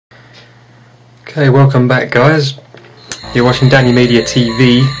Okay, welcome back guys. You're watching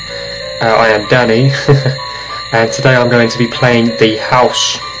DannyMediaTV. I am Danny and today I'm going to be playing The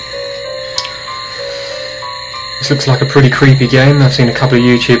House. This looks like a pretty creepy game. I've seen a couple of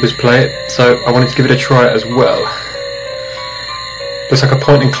YouTubers play it, so I wanted to give it a try as well. Looks like a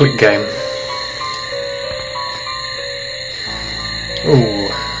point and click game. Ooh,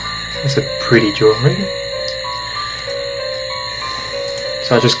 that's a pretty drawing.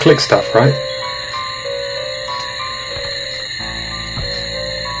 So I just click stuff, right?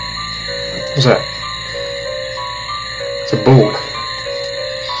 What's that? It's a ball.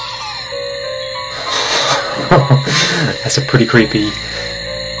 That's a pretty creepy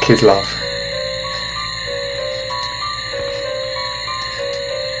kid's laugh.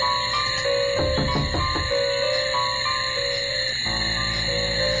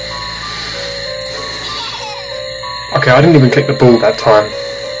 Okay, I didn't even click the ball that time.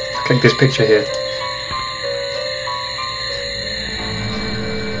 I clicked this picture here.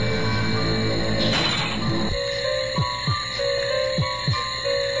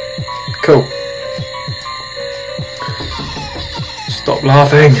 Cool. Stop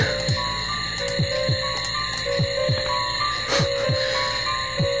laughing.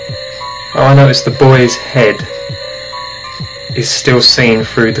 Oh, I noticed the boy's head is still seen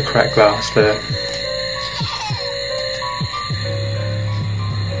through the cracked glass there.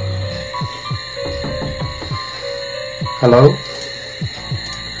 Hello?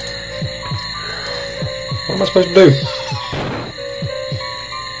 What am I supposed to do?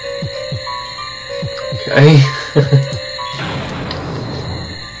 Okay.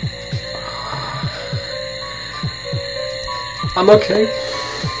 I'm okay.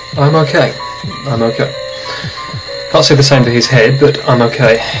 I'm okay. I'm okay. Can't say the same for his head, but I'm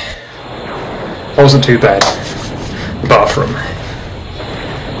okay. Wasn't too bad. The bathroom.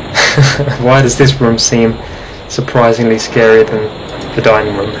 Why does this room seem surprisingly scarier than the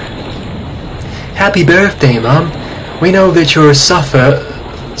dining room? Happy birthday, Mum. We know that you're suffer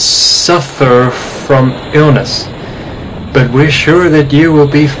from illness, but we're sure that you will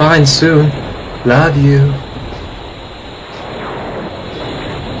be fine soon. Love you.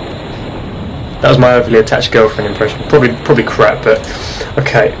 That was my overly attached girlfriend impression. Probably crap, but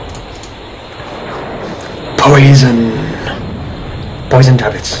okay. Poison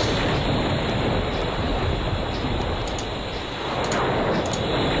tablets.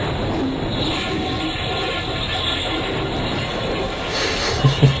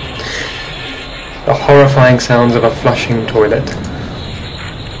 The horrifying sounds of a flushing toilet.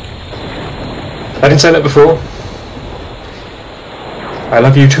 I didn't say that before. I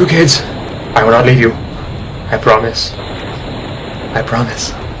love you too, kids. I will not leave you. I promise. I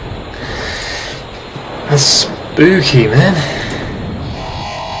promise. That's spooky, man.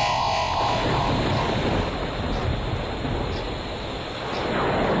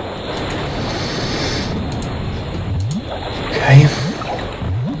 Okay.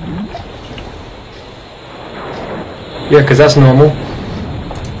 Yeah, because that's normal.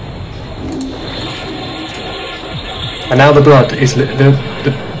 And now the blood is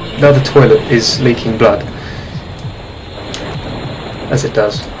now the toilet is leaking blood, as it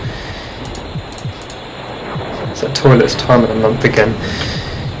does. It's that toilet's time of the month again.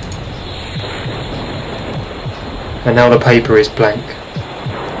 And now the paper is blank.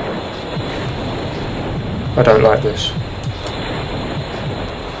 I don't like this.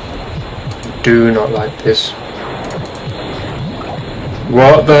 Do not like this.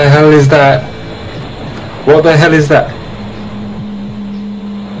 What the hell is that? What the hell is that?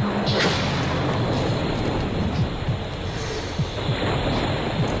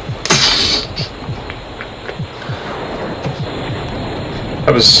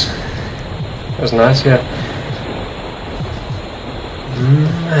 That was nice, yeah.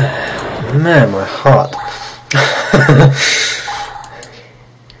 Man, my heart.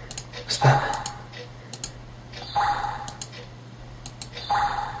 What's that?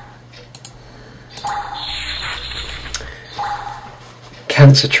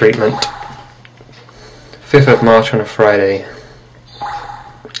 Cancer treatment. 5th of March on a Friday.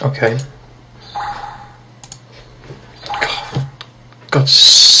 Okay. God's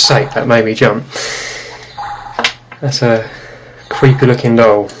sake, that made me jump. That's a creepy looking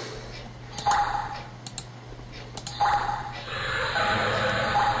doll.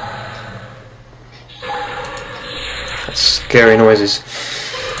 That's scary noises.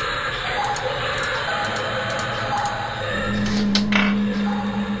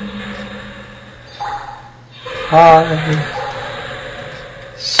 Hi.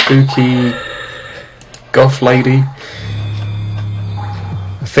 Spooky goth lady.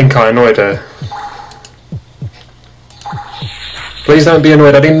 I think I annoyed her. Please don't be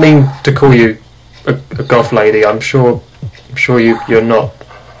annoyed. I didn't mean to call you a goth lady. I'm sure you're not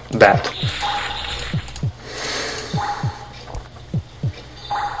that.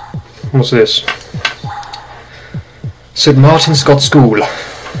 What's this? St. Martin Scott School.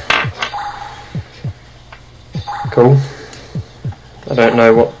 Cool. I don't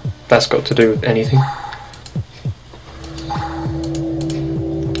know what that's got to do with anything.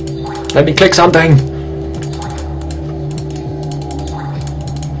 Let me click something!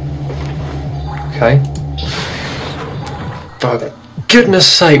 Okay. For goodness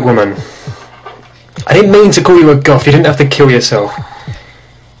sake, woman. I didn't mean to call you a goth, you didn't have to kill yourself.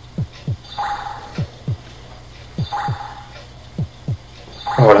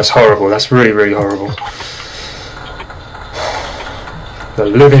 Oh, that's horrible, that's really, really horrible. The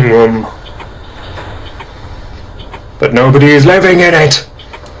living room. But nobody is living in it!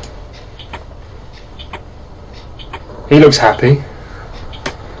 He looks happy.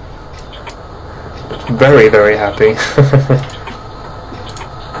 Very, very happy.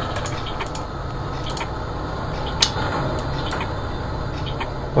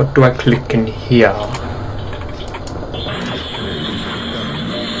 What do I click in here?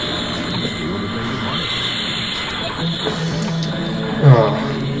 Oh.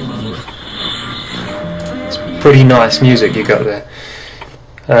 It's pretty nice music you got there.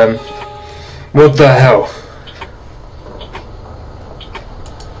 What the hell?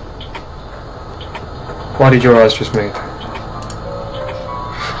 Why did your eyes just move?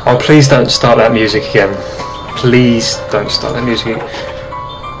 Oh, please don't start that music again. Please don't start that music again.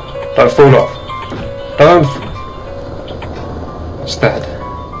 Don't fall off. Don't. What's that?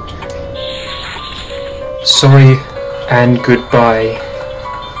 Sorry and goodbye.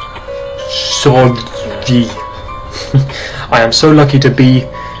 Sorry. I am so lucky to be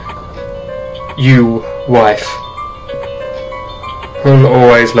you, wife. I'll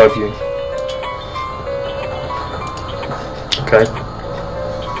always love you. Okay.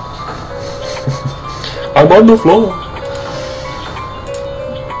 I'm on the floor.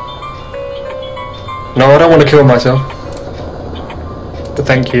 No, I don't want to kill myself. But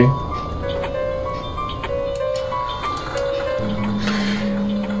thank you.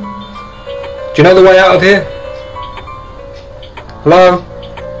 Do you know the way out of here? Hello?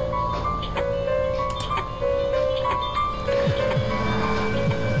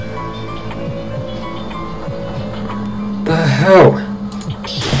 The hell?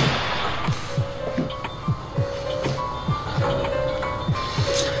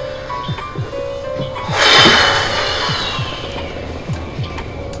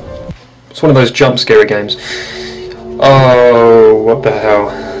 It's one of those jump scare games. Oh, what the hell?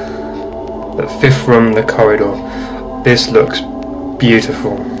 The fifth room, the corridor. This looks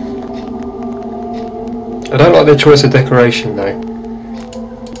beautiful. I don't like the choice of decoration though.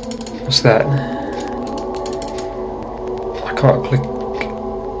 What's that? I can't click.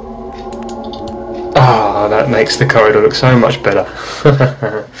 Ah, that makes the corridor look so much better.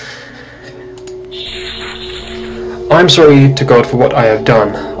 I'm sorry to God for what I have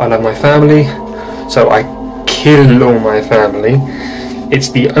done. I love my family, so I kill all my family. It's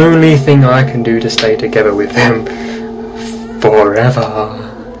the only thing I can do to stay together with them forever.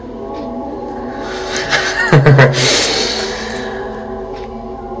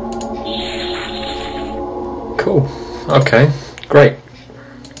 Cool. Okay. Great.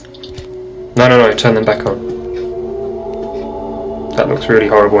 No, turn them back on. That looks really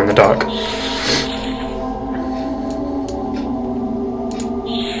horrible in the dark.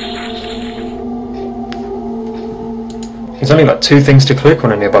 There's only like 2 things to click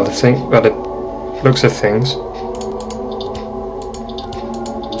on any of other things, by the looks of things.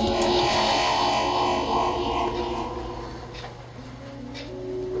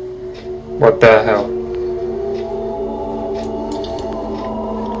 What the hell?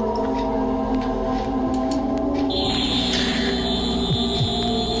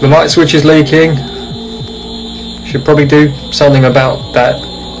 The light switch is leaking. Should probably do something about that.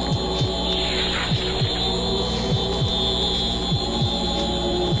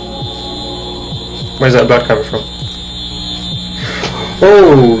 Where's that blood coming from?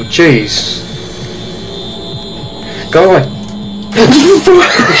 Oh, jeez. Go away.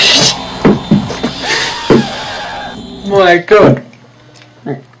 My God.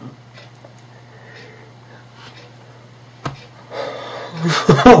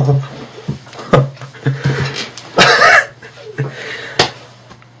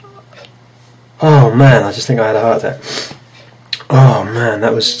 Oh man, I just think I had a heart attack. Oh man,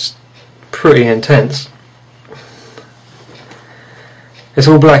 that was pretty intense. It's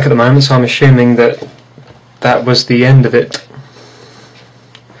all black at the moment, so I'm assuming that that was the end of it.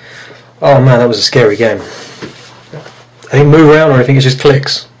 Oh man, that was a scary game. I didn't move around or anything, it's just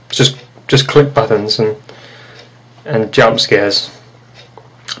clicks. It's just click buttons and jump scares.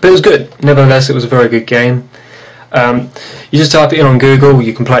 But it was good. Nevertheless, it was a very good game. You just type it in on Google,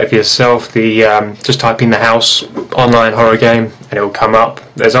 you can play it for yourself. Just type in the House online horror game and it will come up.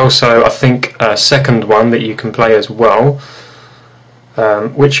 There's also, I think, a second one that you can play as well,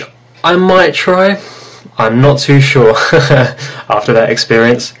 which I might try. I'm not too sure after that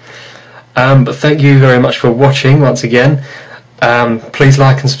experience. But thank you very much for watching once again. Please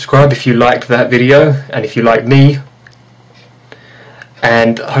like and subscribe if you liked that video and if you like me.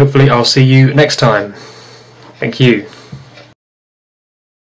 And hopefully I'll see you next time. Thank you.